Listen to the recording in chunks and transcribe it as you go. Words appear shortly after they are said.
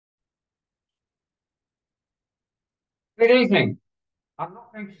Good evening. I'm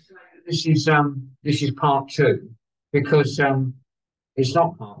not going to say that this is part two because it's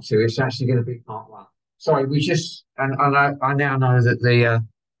not part two. It's actually going to be part one. Sorry, we just and I now know that the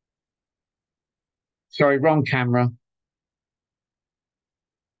sorry, wrong camera.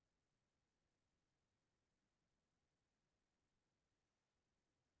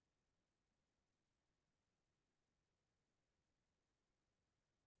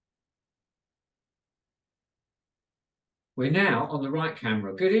 We're now on the right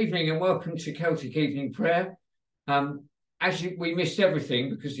camera. Good evening and welcome to Celtic Evening Prayer. We missed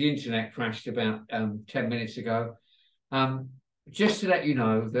everything because the internet crashed about 10 minutes ago. Just to let you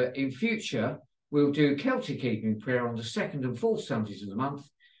know that in future we'll do Celtic Evening Prayer on the second and fourth Sundays of the month,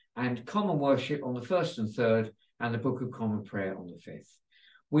 and Common Worship on the first and third, and the Book of Common Prayer on the fifth.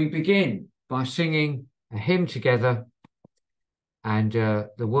 We begin by singing a hymn together, and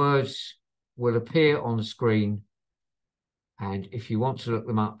the words will appear on the screen. And if you want to look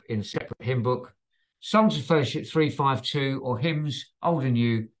them up in a separate hymn book, Songs of Fellowship 352 or Hymns Old and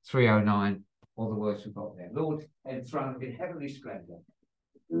New 309, or the words we've got there. Lord, enthroned in heavenly splendour.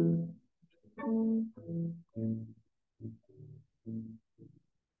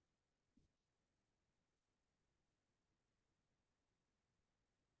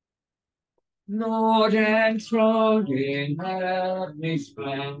 Lord, enthroned in heavenly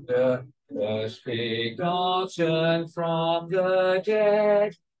splendour, first begotten from the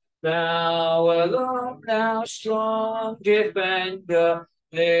dead, thou alone, thou strong defender,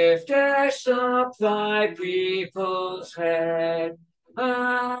 liftest up thy people's head.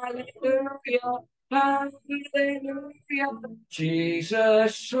 Hallelujah, hallelujah,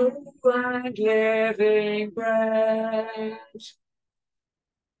 Jesus, true and living bread.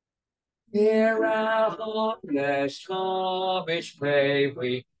 Hear our humblest homage, pray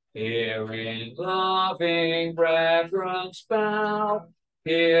we, here in loving reverence bow.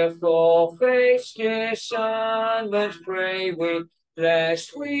 Hear full-faced discernment, pray we,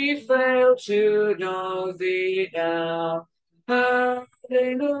 lest we fail to know thee now.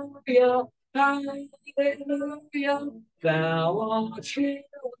 Hallelujah, hallelujah, thou art here,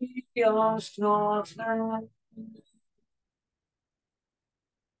 we ask not now.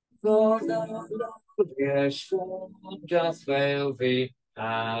 For the lowliest form doth veil thee,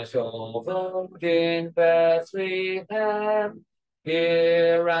 as of old in Bethlehem.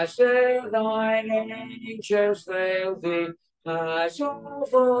 Here as there thine angels veil thee, as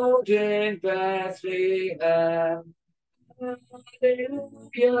of old in Bethlehem.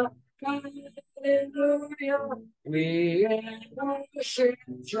 Hallelujah, hallelujah, we in worship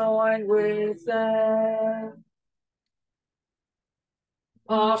join with them.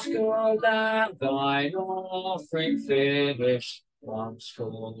 Ask, O Lamb, thine offering finish, once for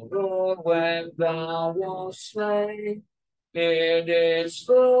all when thou wast slain. In its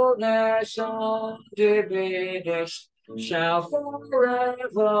fullness undiminished, shall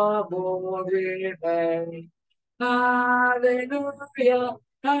forevermore remain. Hallelujah,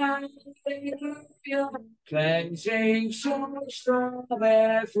 hallelujah, cleansing souls from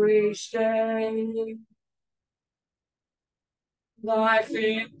every stain. Life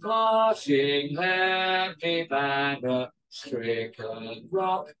imparting heavenly banner, stricken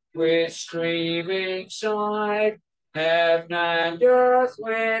rock with streaming side, heaven and earth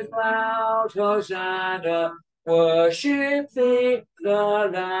with loud hosanna, worship thee, the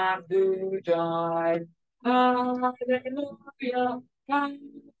Lamb who died. Hallelujah,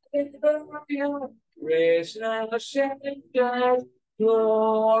 hallelujah, risen, ascended,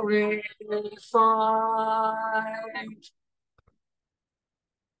 glorified.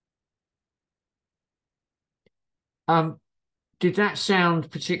 Did that sound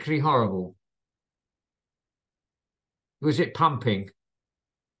particularly horrible? Was it pumping?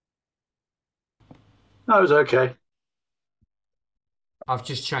 No, it was okay. I've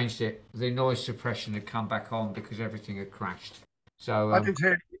just changed it. The noise suppression had come back on because everything had crashed. So I didn't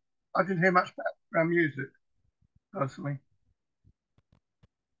hear much background music personally.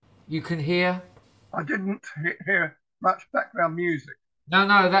 you can hear? I didn't hear much background music.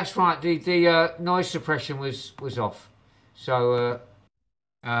 No, that's right. The noise suppression was off. So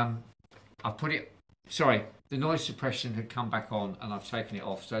I put it. Sorry, the noise suppression had come back on, and I've taken it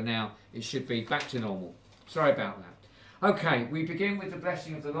off. So now it should be back to normal. Sorry about that. Okay, we begin with the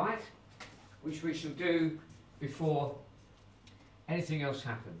blessing of the light, which we shall do before anything else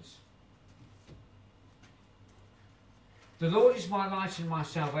happens. The Lord is my light and my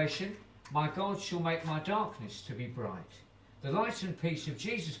salvation. My God shall make my darkness to be bright. The light and peace of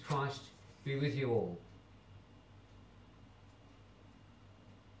Jesus Christ be with you all.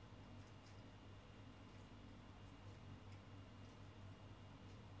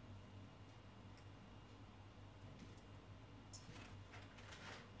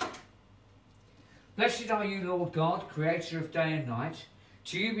 Blessed are you, Lord God, creator of day and night.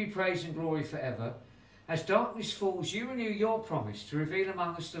 To you be praise and glory forever. As darkness falls, you renew your promise to reveal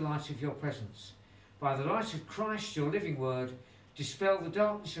among us the light of your presence. By the light of Christ, your living word, dispel the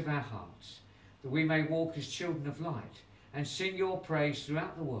darkness of our hearts, that we may walk as children of light and sing your praise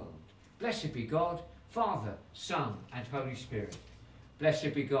throughout the world. Blessed be God, Father, Son, and Holy Spirit.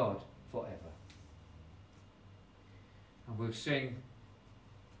 Blessed be God forever. And we'll sing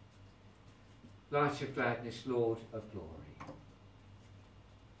Light of Gladness, Lord of Glory.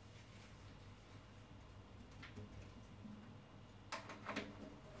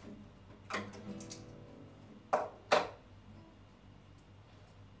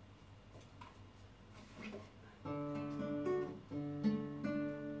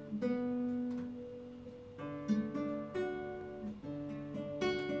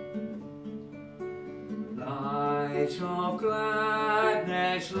 Light of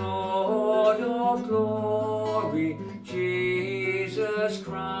gladness, Lord of glory, Jesus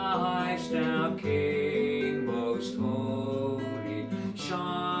Christ, our King most holy,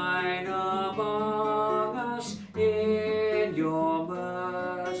 shine among us in your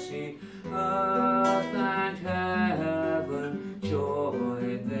mercy. Earth and heaven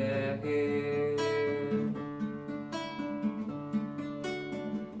join their hymn.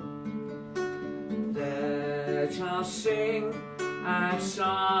 Let us sing as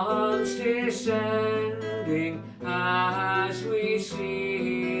suns descending, as we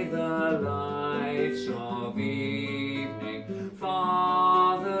see the lights of evening.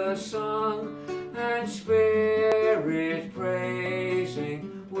 Father, Son, and Spirit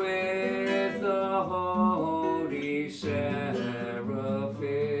praising with the holy seraphim.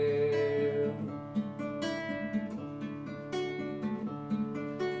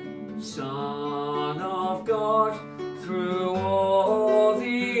 Son of God, through all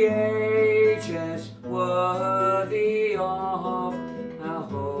the ages, worthy of our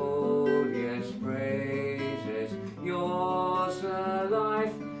holiest praises, yours the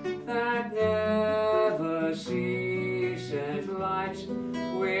life that never ceases, light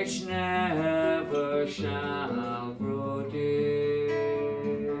which never shall grow dim.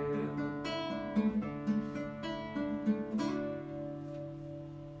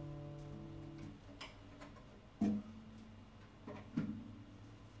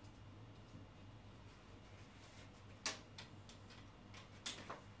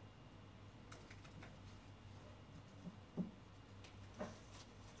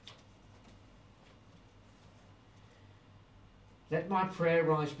 Let my prayer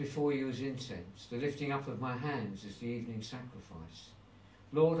rise before you as incense, the lifting up of my hands as the evening sacrifice.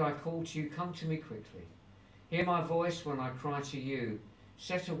 Lord, I call to you, come to me quickly. Hear my voice when I cry to you.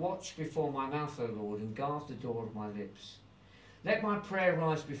 Set a watch before my mouth, O Lord, and guard the door of my lips. Let my prayer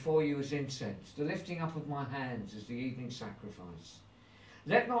rise before you as incense, the lifting up of my hands as the evening sacrifice.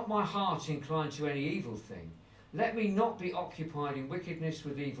 Let not my heart incline to any evil thing. Let me not be occupied in wickedness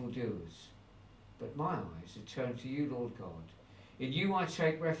with evildoers. But my eyes are turned to you, Lord God. In you I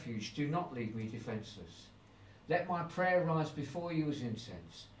take refuge, do not leave me defenceless. Let my prayer rise before you as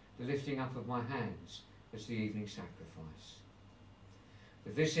incense, the lifting up of my hands as the evening sacrifice.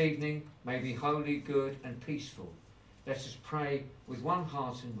 That this evening may be holy, good and peaceful, let us pray with one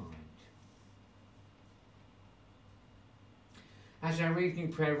heart and mind. As our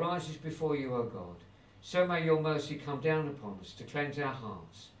evening prayer rises before you, O God, so may your mercy come down upon us to cleanse our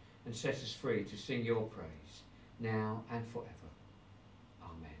hearts and set us free to sing your praise, now and forever.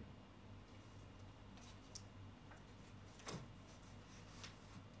 Amen.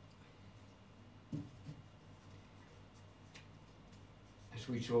 As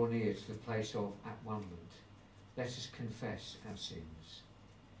we draw near to the place of at-one-ment, let us confess our sins.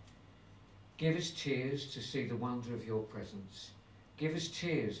 Give us tears to see the wonder of your presence. Give us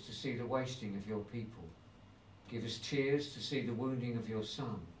tears to see the wasting of your people. Give us tears to see the wounding of your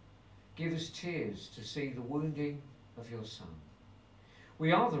Son. Give us tears to see the wounding of your Son.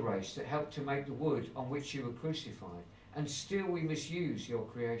 We are the race that helped to make the wood on which you were crucified, and still we misuse your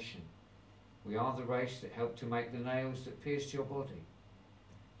creation. We are the race that helped to make the nails that pierced your body,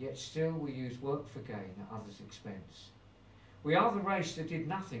 yet still we use work for gain at others' expense. We are the race that did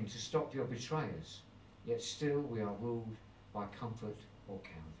nothing to stop your betrayers, yet still we are ruled by comfort or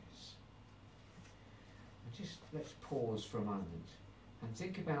cowardice. And just let's pause for a moment and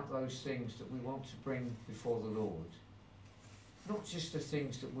think about those things that we want to bring before the Lord. Not just the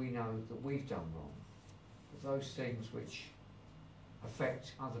things that we know that we've done wrong, but those things which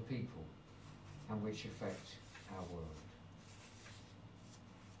affect other people and which affect our world.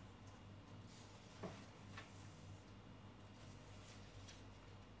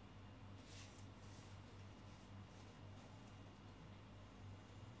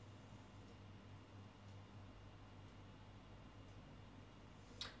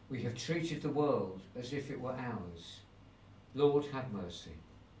 We have treated the world as if it were ours. Lord, have mercy.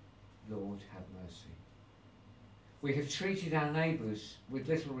 Lord, have mercy. We have treated our neighbours with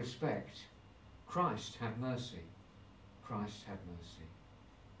little respect. Christ, have mercy. Christ, have mercy.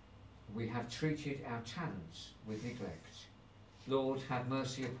 We have treated our talents with neglect. Lord, have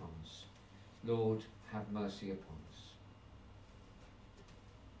mercy upon us. Lord, have mercy upon us.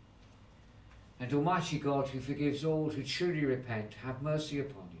 And Almighty God, who forgives all who truly repent, have mercy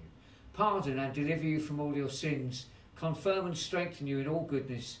upon you. Pardon and deliver you from all your sins, confirm and strengthen you in all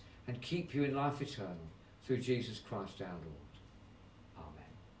goodness, and keep you in life eternal, through Jesus Christ our Lord.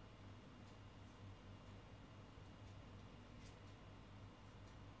 Amen.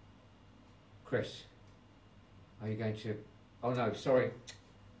 Chris, are you going to... Oh no, sorry,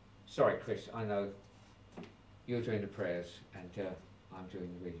 Chris, I know you're doing the prayers and I'm doing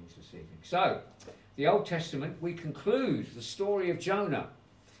the readings this evening. So, the Old Testament, we conclude the story of Jonah.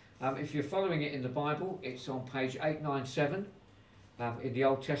 If you're following it in the Bible, it's on page 897 in the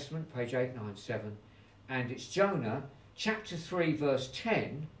Old Testament, page 897, and it's Jonah chapter 3 verse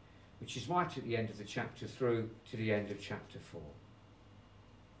 10, which is right at the end of the chapter through to the end of chapter 4.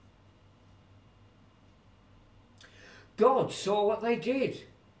 God saw what they did.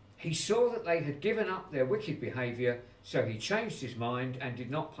 He saw that they had given up their wicked behaviour, so he changed his mind and did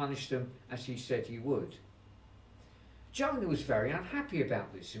not punish them as he said he would. Jonah was very unhappy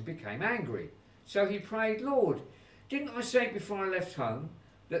about this and became angry. So he prayed, Lord, didn't I say before I left home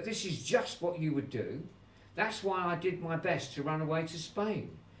that this is just what you would do? That's why I did my best to run away to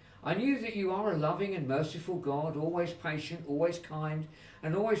Spain. I knew that you are a loving and merciful God, always patient, always kind,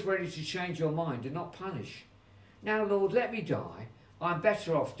 and always ready to change your mind and not punish. Now, Lord, let me die. I'm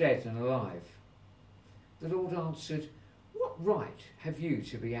better off dead than alive. The Lord answered, what right have you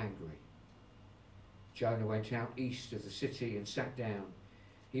to be angry? Jonah went out east of the city and sat down.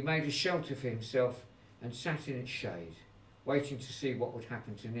 He made a shelter for himself and sat in its shade, waiting to see what would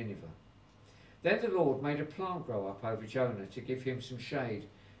happen to Nineveh. Then the Lord made a plant grow up over Jonah to give him some shade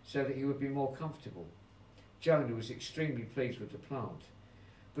so that he would be more comfortable. Jonah was extremely pleased with the plant.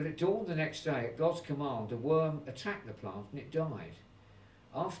 But at dawn the next day, at God's command, a worm attacked the plant and it died.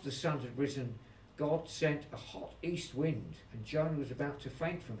 After the sun had risen, God sent a hot east wind, and Jonah was about to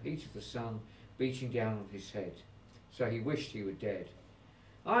faint from heat of the sun beating down on his head. So he wished he were dead.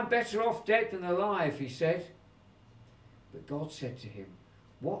 I'm better off dead than alive, he said. But God said to him,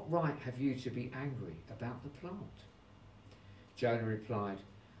 what right have you to be angry about the plant? Jonah replied,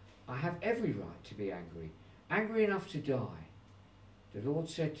 I have every right to be angry, angry enough to die. The Lord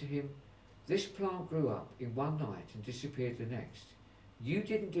said to him, this plant grew up in one night and disappeared the next. You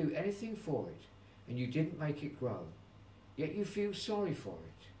didn't do anything for it, and you didn't make it grow, yet you feel sorry for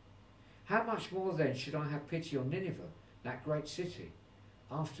it. How much more then should I have pity on Nineveh, that great city?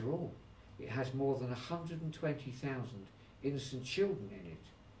 After all, it has more than 120,000 innocent children in it,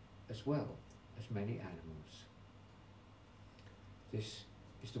 as well as many animals. This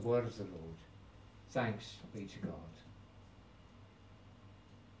is the word of the Lord. Thanks be to God.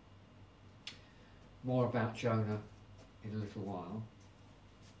 More about Jonah in a little while.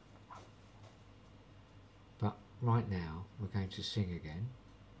 But right now we're going to sing again.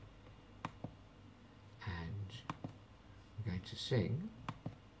 And we're going to sing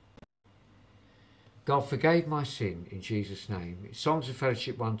God Forgave My Sin in Jesus' Name. It's Songs of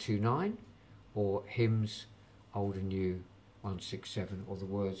Fellowship 129 or Hymns Old and New 167, or the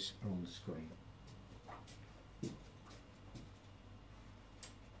words are on the screen.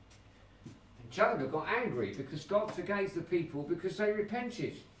 Jonah got angry because God forgave the people because they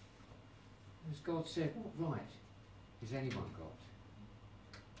repented. As God said, what right is anyone got?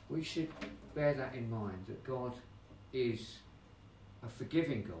 We should bear that in mind, that God is a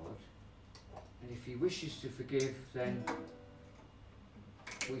forgiving God, and if he wishes to forgive, then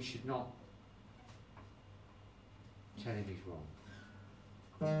we should not tell him he's wrong.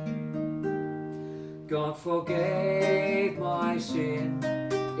 God forgave my sin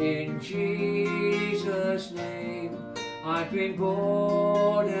in Jesus' name. I've been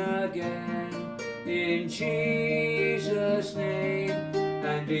born again in Jesus' name,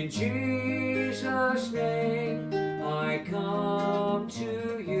 and in Jesus' name I come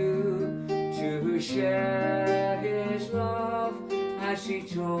to you to share his love as he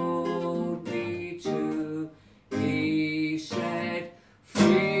told me to. He said,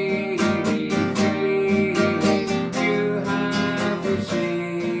 freely, freely you have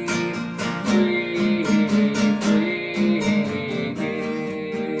received, freely, freely give.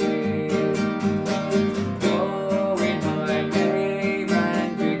 Go in my name,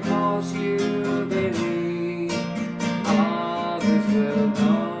 and because you believe, others will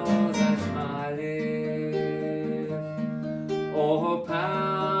know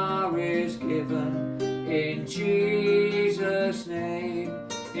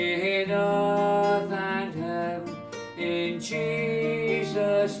in earth and heaven, in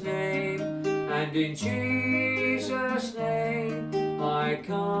Jesus' name, and in Jesus' name I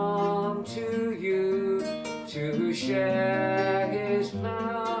come to you to share his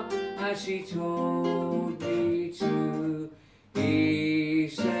power as he told me to. He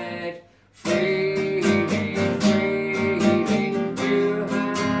said, freely, freely you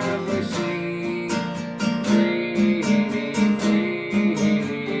have received, freely,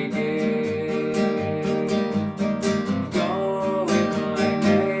 freely give. Go in my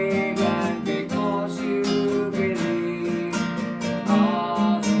name, and because you believe,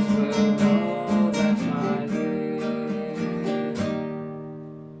 others will know that I live.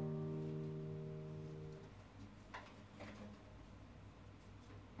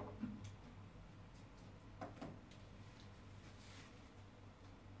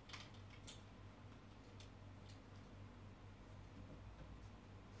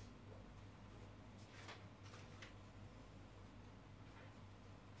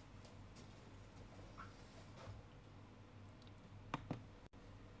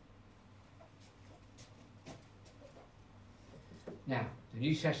 Now, the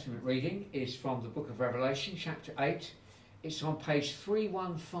New Testament reading is from the book of Revelation, chapter 8. It's on page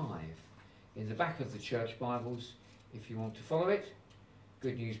 315 in the back of the church Bibles, if you want to follow it.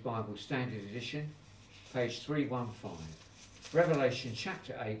 Good News Bible Standard Edition, page 315. Revelation,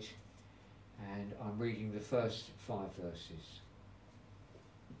 chapter 8, and I'm reading the first 5 verses.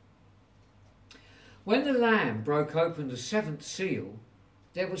 When the Lamb broke open the 7th seal,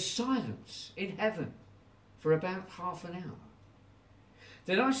 there was silence in heaven for about half an hour.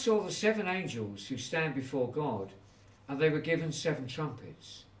 Then I saw the 7 angels who stand before God, and they were given 7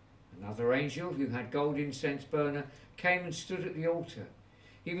 trumpets. Another angel who had gold incense burner came and stood at the altar.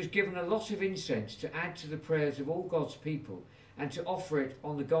 He was given a lot of incense to add to the prayers of all God's people and to offer it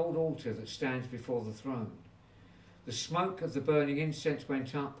on the gold altar that stands before the throne. The smoke of the burning incense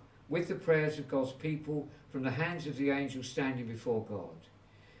went up with the prayers of God's people from the hands of the angel standing before God.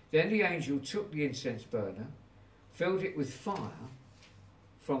 Then the angel took the incense burner, filled it with fire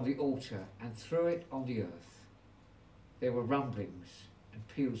from the altar, and threw it on the earth. There were rumblings and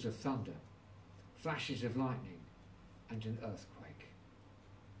peals of thunder, flashes of lightning, and an earthquake.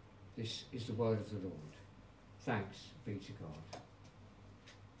 This is the word of the Lord. Thanks be to God.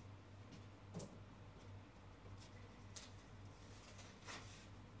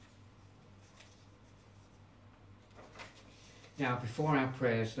 Now, before our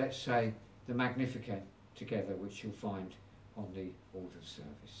prayers, let's say the Magnificat together, which you'll find on the order of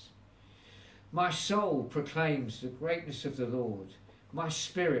service. My soul proclaims the greatness of the Lord. My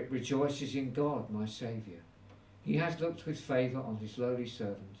spirit rejoices in God, my Saviour. He has looked with favour on his lowly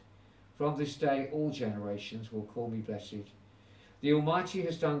servant. From this day all generations will call me blessed. The Almighty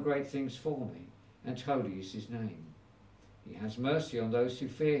has done great things for me, and holy is his name. He has mercy on those who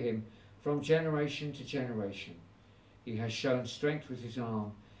fear him from generation to generation. He has shown strength with his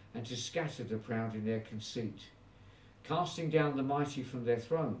arm, and to scatter the proud in their conceit, casting down the mighty from their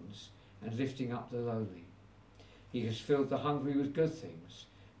thrones, and lifting up the lowly. He has filled the hungry with good things,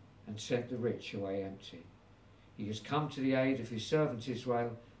 and sent the rich away empty. He has come to the aid of his servant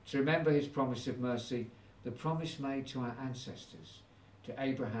Israel, to remember his promise of mercy, the promise made to our ancestors, to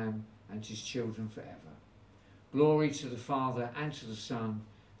Abraham and his children forever. Glory to the Father, and to the Son,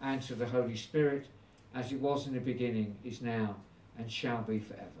 and to the Holy Spirit, as it was in the beginning, is now, and shall be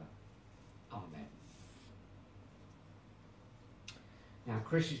forever. Amen. Now,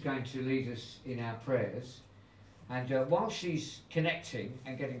 Chris is going to lead us in our prayers, and while she's connecting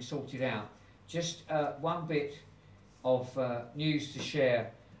and getting sorted out, just one bit of news to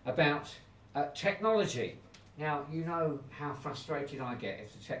share about technology. Now, you know how frustrated I get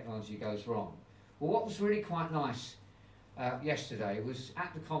if the technology goes wrong. Well, what was really quite nice yesterday was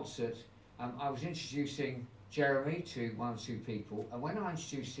at the concert, I was introducing Jeremy to 1 or 2 people, and when I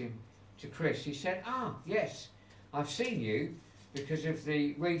introduced him to Chris, he said, yes, I've seen you because of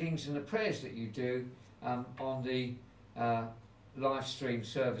the readings and the prayers that you do on the live stream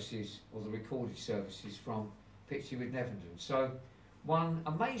services or the recorded services from Pixie with Nevenden. So one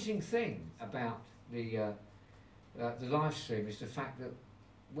amazing thing about the live stream is the fact that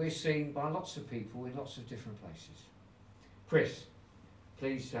we're seen by lots of people in lots of different places. Chris,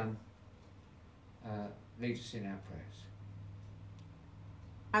 please lead us in our prayers.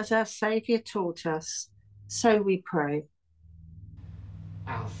 As our Saviour taught us, so we pray.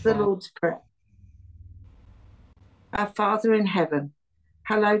 The Lord's Prayer. Our Father in heaven,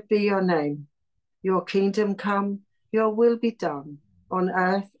 hallowed be your name. Your kingdom come, your will be done, on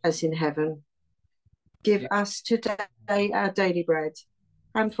earth as in heaven. Give us today our daily bread,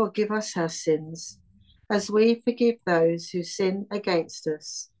 and forgive us our sins, as we forgive those who sin against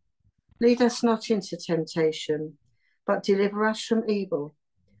us. Lead us not into temptation, but deliver us from evil.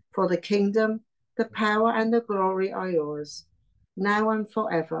 For the kingdom, the power, and the glory are yours, now and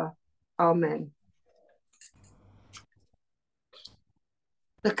forever. Amen.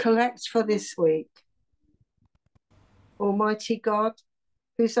 The collect for this week. Almighty God,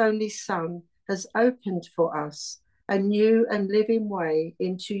 whose only Son has opened for us a new and living way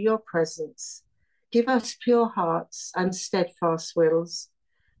into your presence, give us pure hearts and steadfast wills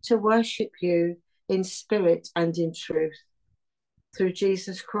to worship you in spirit and in truth. Through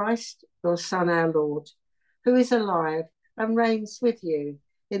Jesus Christ, your Son, our Lord, who is alive and reigns with you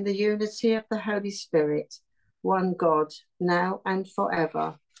in the unity of the Holy Spirit, one God, now and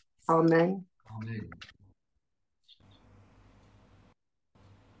forever. Amen. Amen.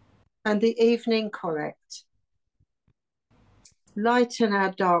 And the evening collect. Lighten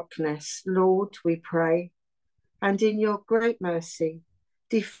our darkness, Lord, we pray, and in your great mercy,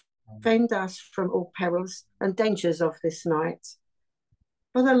 defend us from all perils and dangers of this night.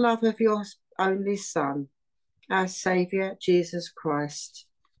 For the love of your only Son, our Saviour, Jesus Christ.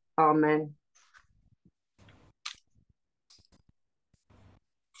 Amen.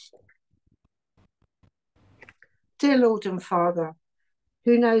 Dear Lord and Father,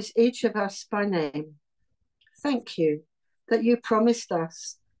 who knows each of us by name, thank you that you promised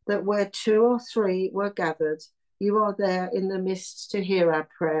us that where 2 or 3 were gathered, you are there in the midst to hear our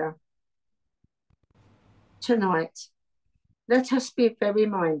prayer. Tonight, let us be very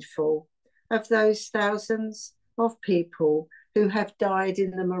mindful of those thousands of people who have died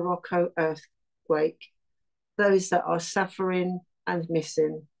in the Morocco earthquake, those that are suffering and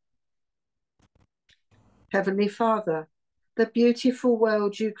missing. Heavenly Father, the beautiful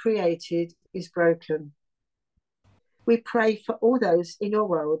world you created is broken. We pray for all those in your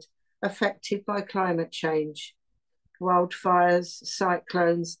world affected by climate change, wildfires,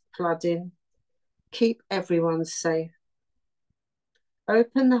 cyclones, flooding. Keep everyone safe.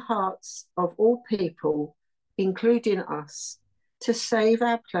 Open the hearts of all people, including us, to save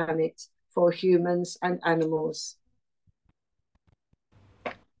our planet for humans and animals.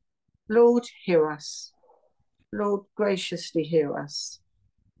 Lord, hear us. Lord, graciously hear us.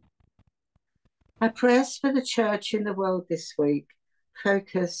 Our prayers for the Church in the world this week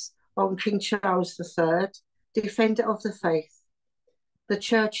focus on King Charles III, Defender of the Faith, the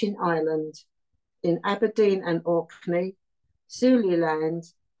Church in Ireland, in Aberdeen and Orkney, Zululand,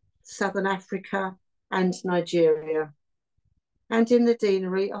 Southern Africa and Nigeria, and in the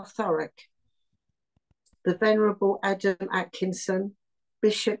Deanery of Thurrock. The Venerable Adam Atkinson,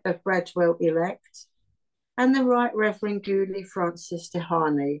 Bishop of Bradwell elect, and the Right Reverend Guley Francis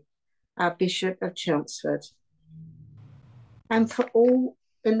Dehani, our Bishop of Chelmsford, and for all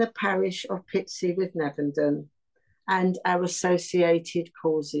in the parish of Pitsea with Nevenden and our associated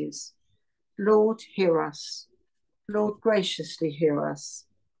causes. Lord, hear us. Lord, graciously hear us.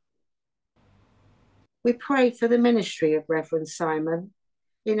 We pray for the ministry of Reverend Simon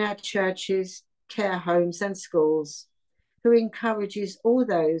in our churches, care homes and schools, who encourages all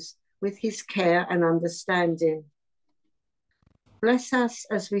those with his care and understanding. Bless us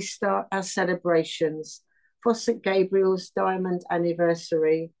as we start our celebrations for St. Gabriel's Diamond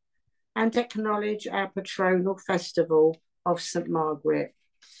Anniversary and acknowledge our patronal festival of St. Margaret.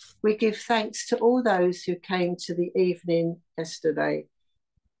 We give thanks to all those who came to the evening yesterday.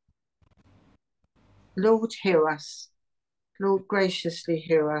 Lord, hear us. Lord, graciously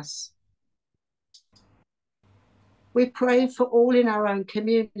hear us. We pray for all in our own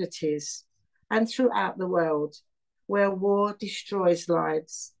communities and throughout the world where war destroys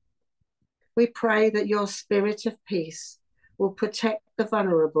lives. We pray that your spirit of peace will protect the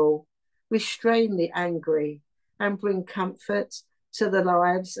vulnerable, restrain the angry, and bring comfort to the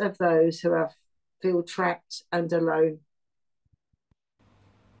lives of those who feel trapped and alone.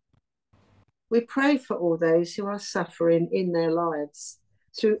 We pray for all those who are suffering in their lives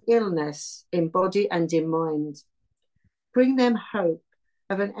through illness in body and in mind. Bring them hope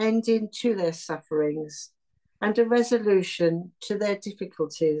of an ending to their sufferings and a resolution to their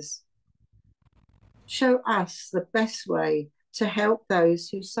difficulties. Show us the best way to help those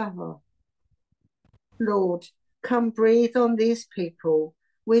who suffer. Lord, come breathe on these people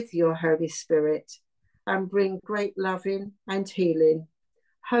with your Holy Spirit and bring great loving and healing,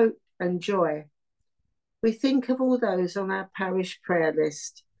 hope and joy. We think of all those on our parish prayer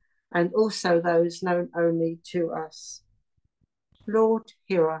list and also those known only to us. Lord,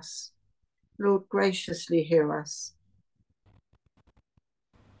 hear us. Lord, graciously hear us.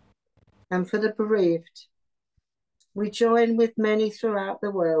 And for the bereaved, We join with many throughout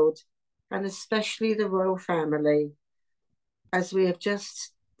the world, and especially the royal family, as we have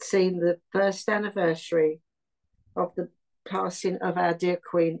just seen the first anniversary of the passing of our dear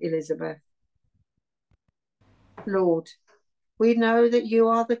Queen Elizabeth. Lord, we know that you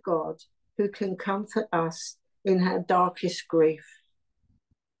are the God who can comfort us in our darkest grief.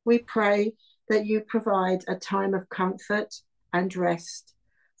 We pray that you provide a time of comfort and rest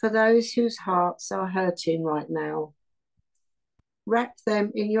for those whose hearts are hurting right now. Wrap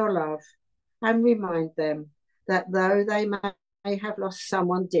them in your love and remind them that though they may have lost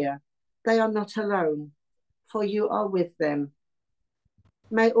someone dear, they are not alone, for you are with them.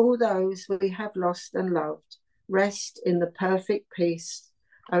 May all those we have lost and loved rest in the perfect peace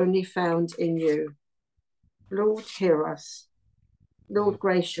only found in you. Lord, hear us. Lord,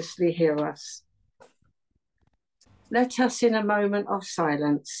 graciously hear us. Let us, in a moment of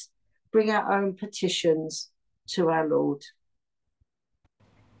silence, bring our own petitions to our Lord.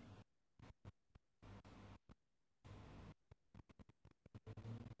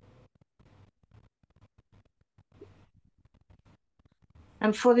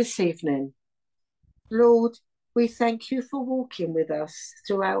 And for this evening, Lord, we thank you for walking with us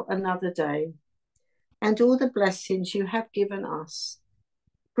throughout another day and all the blessings you have given us.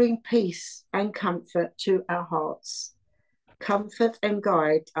 Bring peace and comfort to our hearts. Comfort and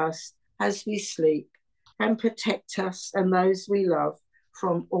guide us as we sleep, and protect us and those we love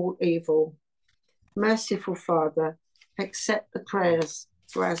from all evil. Merciful Father, accept the prayers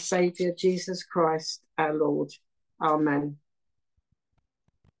for our Saviour Jesus Christ, our Lord. Amen.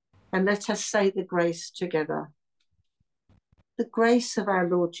 And let us say the grace together. The grace of our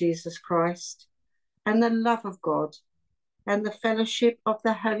Lord Jesus Christ, and the love of God, and the fellowship of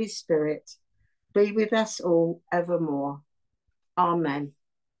the Holy Spirit be with us all evermore. Amen.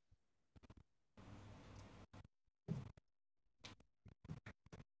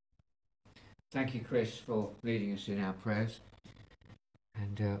 Thank you, Chris, for leading us in our prayers.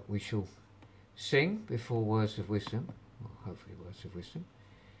 And we shall sing before words of wisdom, or hopefully words of wisdom.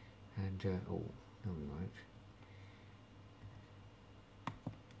 And, oh, no, we won't.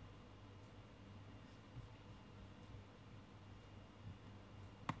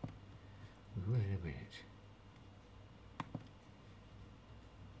 We will in a minute.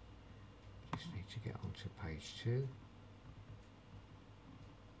 Just need to get onto page 2.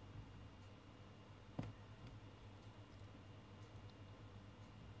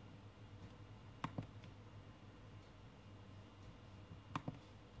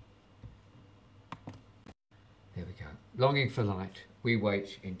 There we go. Longing for light, we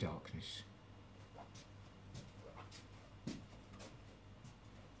wait in darkness.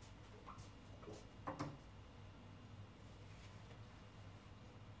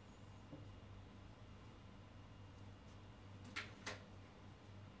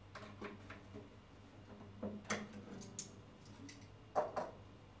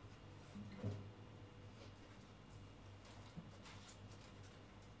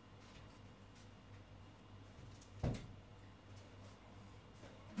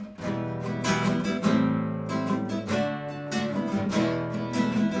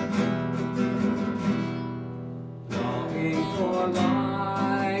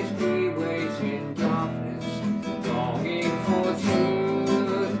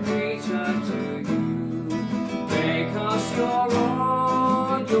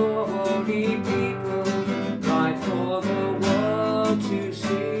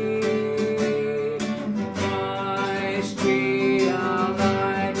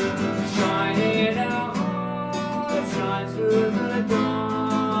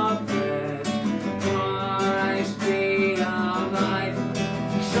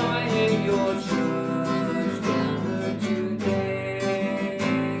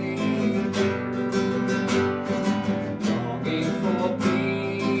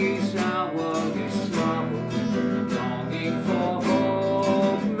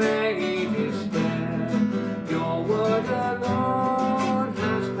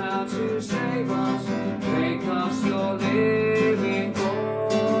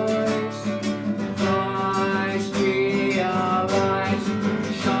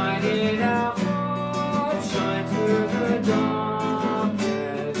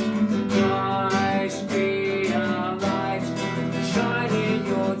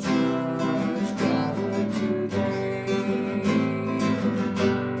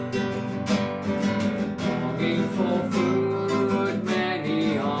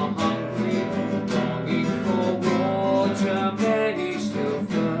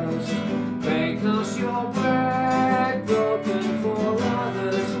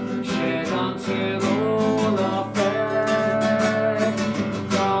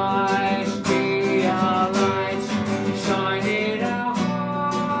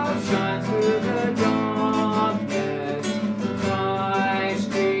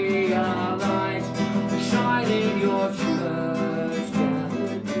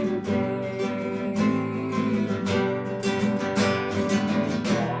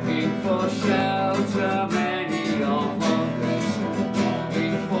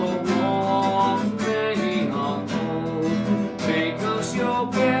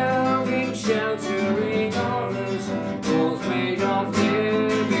 sheltering others, walls made of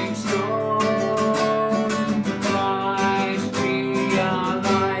living stone. Christ be our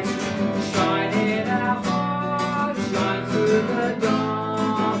light, shine in our hearts, shine through the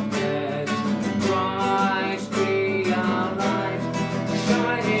darkness. Christ be our light,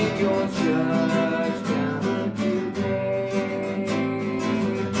 shine in your church gathered today.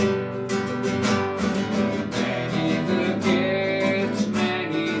 Many the gifts,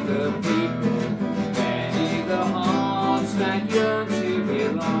 many the people, many the hearts that yearn to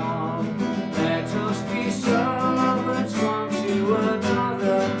belong. Let us be servants one to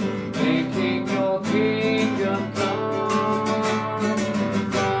another, making your kingdom come.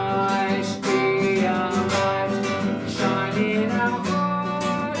 Christ be our light, shine in our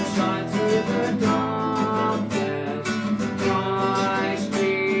hearts, shine through the darkness. Christ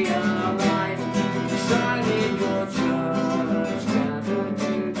be our light, shine in your church gathered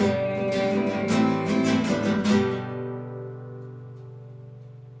today.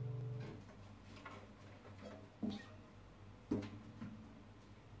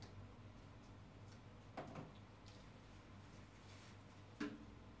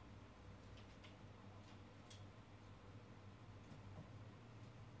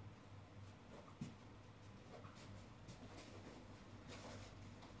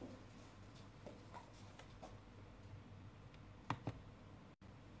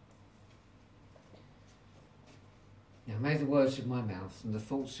 Now may the words of my mouth and the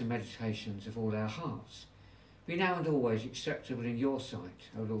thoughts and meditations of all our hearts be now and always acceptable in your sight,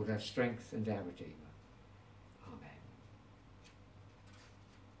 O Lord, our strength and our Redeemer. Amen.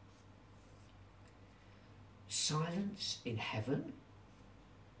 Silence in heaven?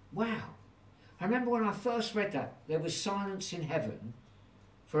 Wow. I remember when I first read that, there was silence in heaven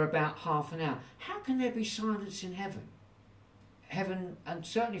for about half an hour. How can there be silence in heaven? Heaven, and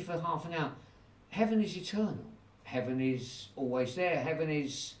certainly for half an hour, heaven is eternal. Heaven is always there. Heaven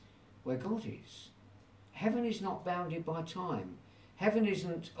is where God is. Heaven is not bounded by time. Heaven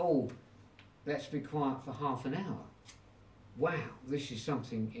isn't, oh, let's be quiet for half an hour. Wow, this is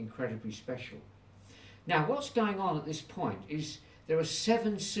something incredibly special. Now, what's going on at this point is there are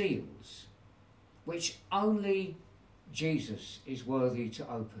 7 seals which only Jesus is worthy to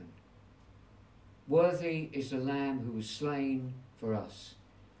open. Worthy is the Lamb who was slain for us.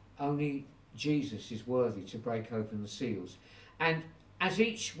 Only Jesus is worthy to break open the seals. And as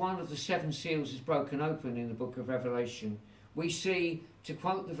each one of the 7 seals is broken open in the book of Revelation, we see, to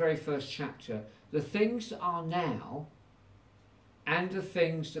quote the very first chapter, the things that are now and the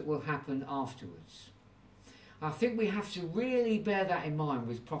things that will happen afterwards. I think we have to really bear that in mind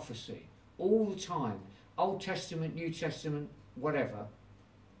with prophecy all the time. Old Testament, New Testament, whatever.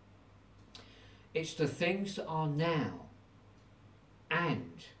 It's the things that are now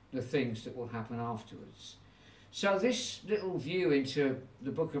and the things that will happen afterwards. So this little view into the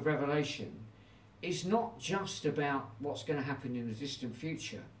book of Revelation is not just about what's going to happen in the distant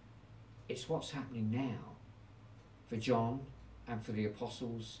future. It's what's happening now for John and for the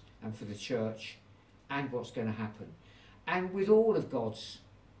apostles and for the church, and what's going to happen. And with all of God's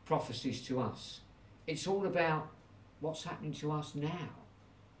prophecies to us, it's all about what's happening to us now,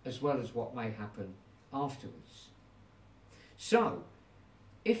 as well as what may happen afterwards. So,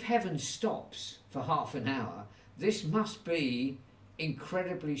 if heaven stops for half an hour, this must be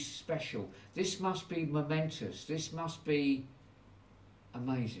incredibly special. This must be momentous. This must be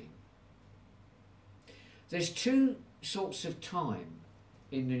amazing. There's 2 sorts of time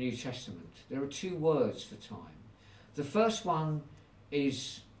in the New Testament. There are 2 words for time. The first one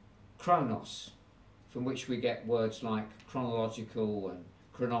is chronos, from which we get words like chronological and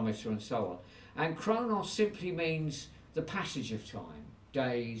chronometer and so on. And chronos simply means the passage of time.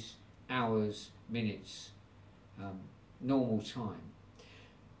 Days, hours, minutes, normal time.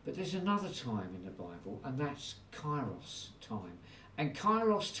 But there's another time in the Bible, and that's kairos time. And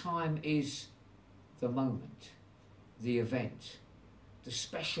kairos time is the moment, the event, the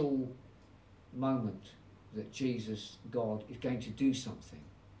special moment that Jesus, God, is going to do something,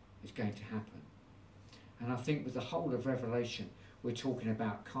 is going to happen. And I think with the whole of Revelation, we're talking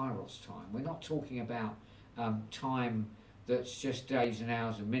about kairos time. We're not talking about time that's just days and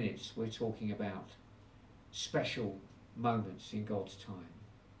hours and minutes. We're talking about special moments in God's time.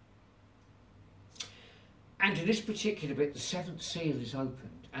 And in this particular bit, the 7th seal is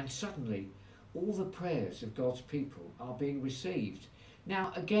opened, and suddenly all the prayers of God's people are being received.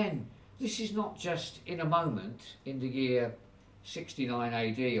 Now again, this is not just in a moment in the year 69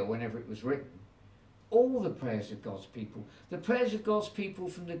 AD or whenever it was written. All the prayers of God's people, the prayers of God's people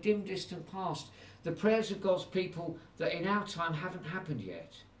from the dim distant past, the prayers of God's people that in our time haven't happened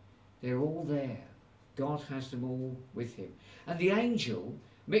yet, They're all there. God has them all with him. And the angel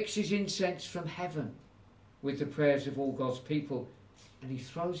mixes incense from heaven with the prayers of all God's people, and he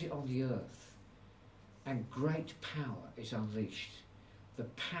throws it on the earth, and great power is unleashed. The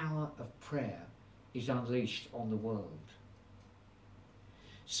power of prayer is unleashed on the world.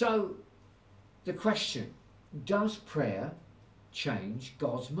 So the question, does prayer change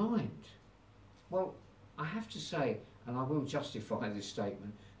God's mind? Well, I have to say, and I will justify this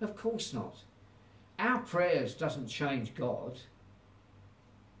statement, of course not. Our prayers doesn't change God,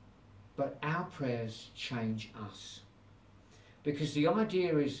 but our prayers change us. Because the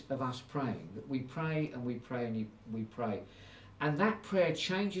idea is of us praying, that we pray and we pray and we pray. And that prayer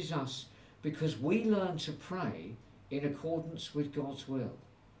changes us because we learn to pray in accordance with God's will.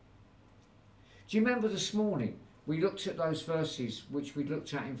 Do you remember this morning we looked at those verses which we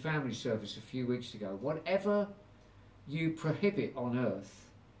looked at in family service a few weeks ago? Whatever you prohibit on earth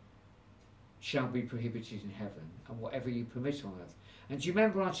shall be prohibited in heaven, and whatever you permit on earth. And do you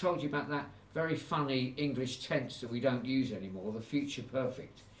remember I told you about that very funny English tense that we don't use anymore, the future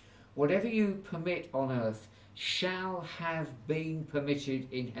perfect? Whatever you permit on earth shall have been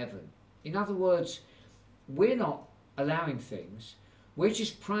permitted in heaven. In other words, we're not allowing things, we're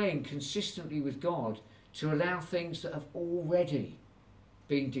just praying consistently with God to allow things that have already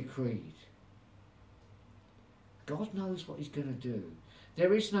been decreed. God knows what he's going to do.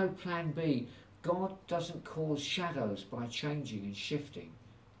 There is no plan B. God doesn't cause shadows by changing and shifting.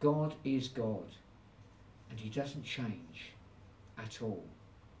 God is God, and he doesn't change at all.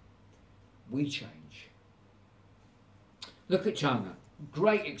 We change. Look at Jonah.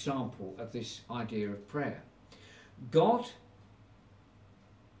 Great example of this idea of prayer. God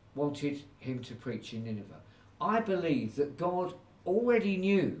wanted him to preach in Nineveh. I believe that God already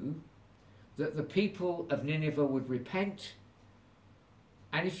knew that the people of Nineveh would repent.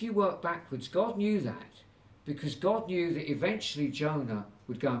 And if you work backwards, God knew that because God knew that eventually Jonah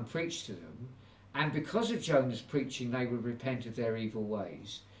would go and preach to them, and because of Jonah's preaching they would repent of their evil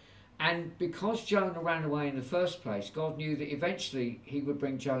ways. And because Jonah ran away in the first place, God knew that eventually he would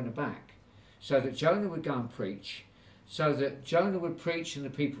bring Jonah back, so that Jonah would go and preach, so that Jonah would preach and the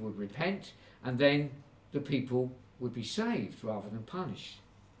people would repent, and then the people would be saved rather than punished.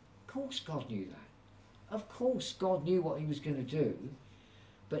 Of course God knew that. Of course God knew what he was going to do,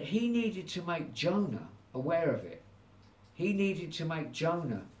 but he needed to make Jonah aware of it. He needed to make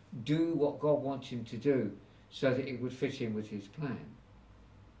Jonah do what God wanted him to do so that it would fit in with his plan.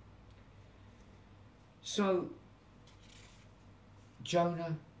 So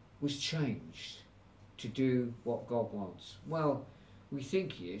Jonah was changed to do what God wants. Well, we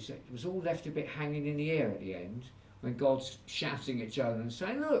think he is. It was all left a bit hanging in the air at the end when God's shouting at Jonah and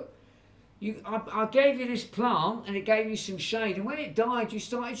saying, look, I gave you this plant and it gave you some shade, and when it died you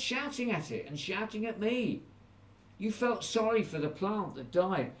started shouting at it and shouting at me. You felt sorry for the plant that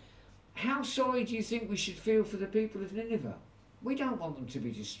died. How sorry do you think we should feel for the people of Nineveh? We don't want them to be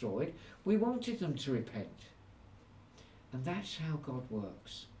destroyed. We wanted them to repent. And that's how God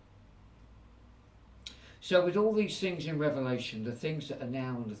works. So with all these things in Revelation, the things that are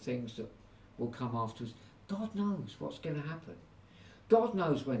now and the things that will come afterwards, God knows what's going to happen. God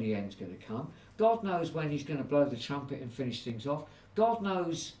knows when the end's going to come. God knows when he's going to blow the trumpet and finish things off. God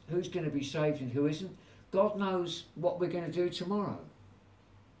knows who's going to be saved and who isn't. God knows what we're going to do tomorrow.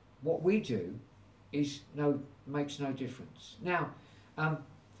 What we do makes no difference. Now,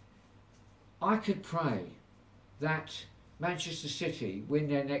 I could pray that Manchester City win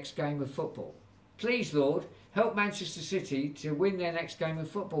their next game of football. Please, Lord, help Manchester City to win their next game of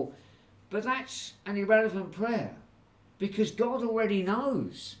football. But that's an irrelevant prayer, because God already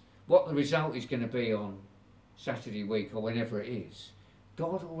knows what the result is going to be on Saturday week or whenever it is.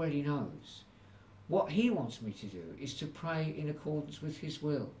 God already knows. What he wants me to do is to pray in accordance with his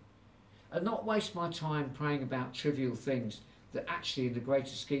will and not waste my time praying about trivial things that actually in the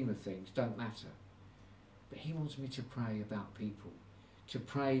greater scheme of things don't matter. But he wants me to pray about people, to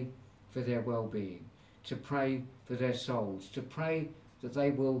pray for their well-being, to pray for their souls, to pray that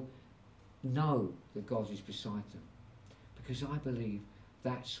they will know that God is beside them. Because I believe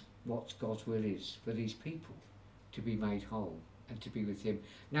that's what God's will is for these people, to be made whole and to be with him.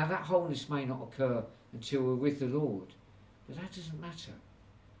 Now that wholeness may not occur until we're with the Lord, but that doesn't matter.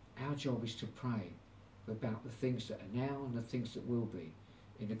 Our job is to pray about the things that are now and the things that will be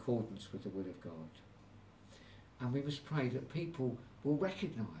in accordance with the will of God. And we must pray that people will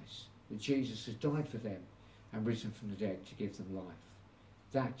recognise that Jesus has died for them and risen from the dead to give them life.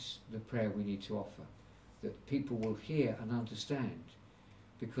 That's the prayer we need to offer, that people will hear and understand,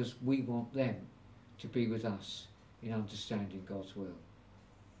 because we want them to be with us in understanding God's will.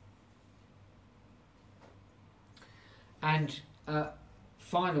 And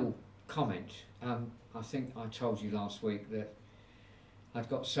final comment. I think I told you last week that I'd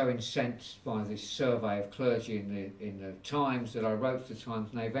got so incensed by this survey of clergy in the Times that I wrote to the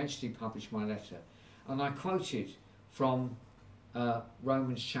Times, and they eventually published my letter. And I quoted from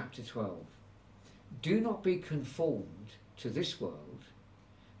Romans chapter 12. Do not be conformed to this world,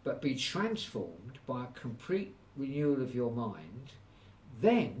 but be transformed by a complete renewal of your mind.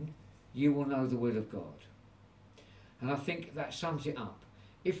 Then you will know the will of God. And I think that sums it up.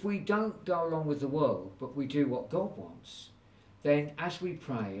 If we don't go along with the world, but we do what God wants, then as we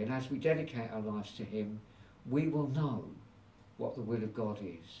pray and as we dedicate our lives to Him, we will know what the will of God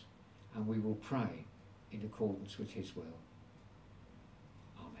is, and we will pray in accordance with His will.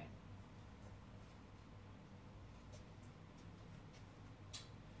 Amen.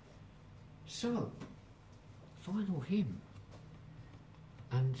 So, final hymn.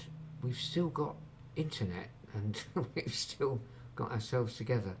 And we've still got internet, and we've still got ourselves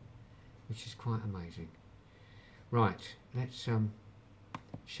together, which is quite amazing. Right, let's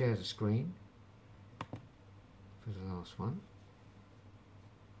share the screen for the last one.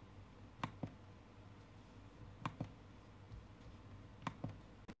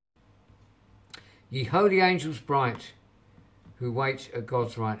 Ye holy angels bright, who wait at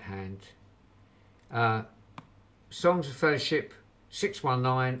God's right hand. Songs of Fellowship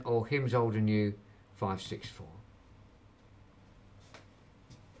 619 or Hymns Old and New 564.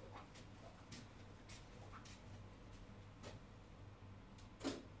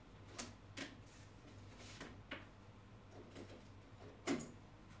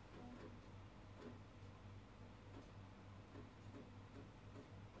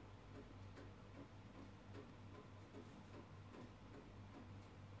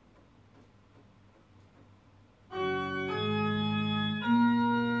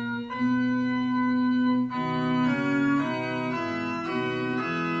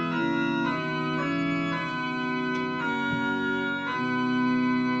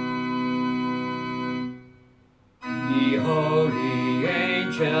 Ye holy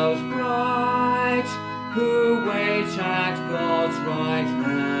angels bright, who wait at God's right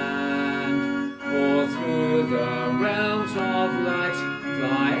hand, all through the realms of light,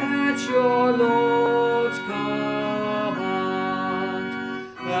 fly at your Lord's command.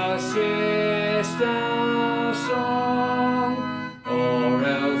 Assist our song, or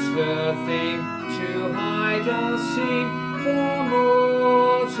else the theme to hide unseen for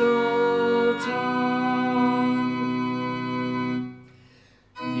mortal tongue.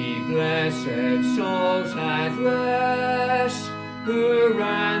 Ye blessed souls at rest, who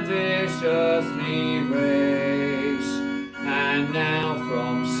ran this earthly race, and now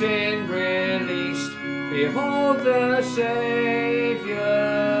from sin released, behold the Saviour's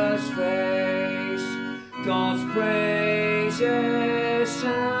face. God's praises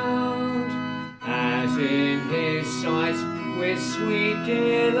sound, as in His sight with sweet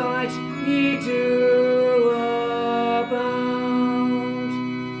delight ye do abound.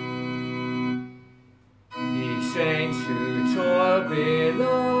 Ye saints who toil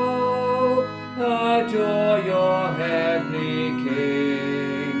below, adore your heavenly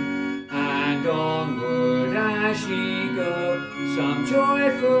King, and onward as ye go, some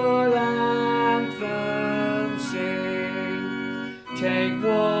joyful anthem sing. Take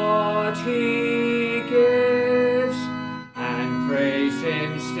what He gives, and praise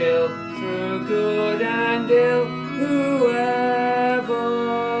Him still through good and ill, whoever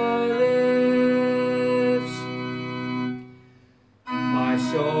lives. My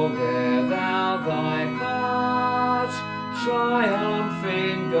soul, bear thou thy part, triumph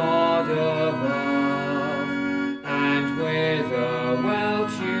in God above, and with a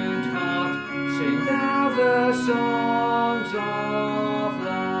well-tuned heart sing thou the songs of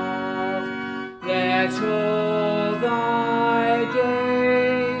love. Let all thy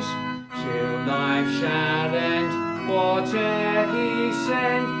days, till life shall end, whate'er He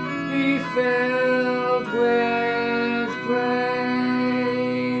send, be filled with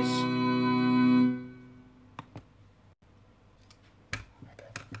praise.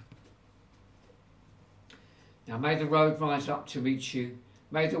 Now may the road rise up to meet you,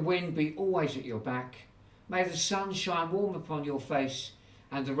 may the wind be always at your back, may the sun shine warm upon your face,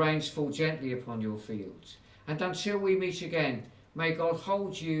 and the rains fall gently upon your fields. And until we meet again, may God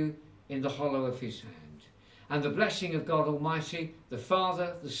hold you in the hollow of His hand. And the blessing of God Almighty, the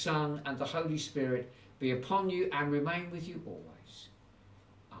Father, the Son, and the Holy Spirit be upon you and remain with you always.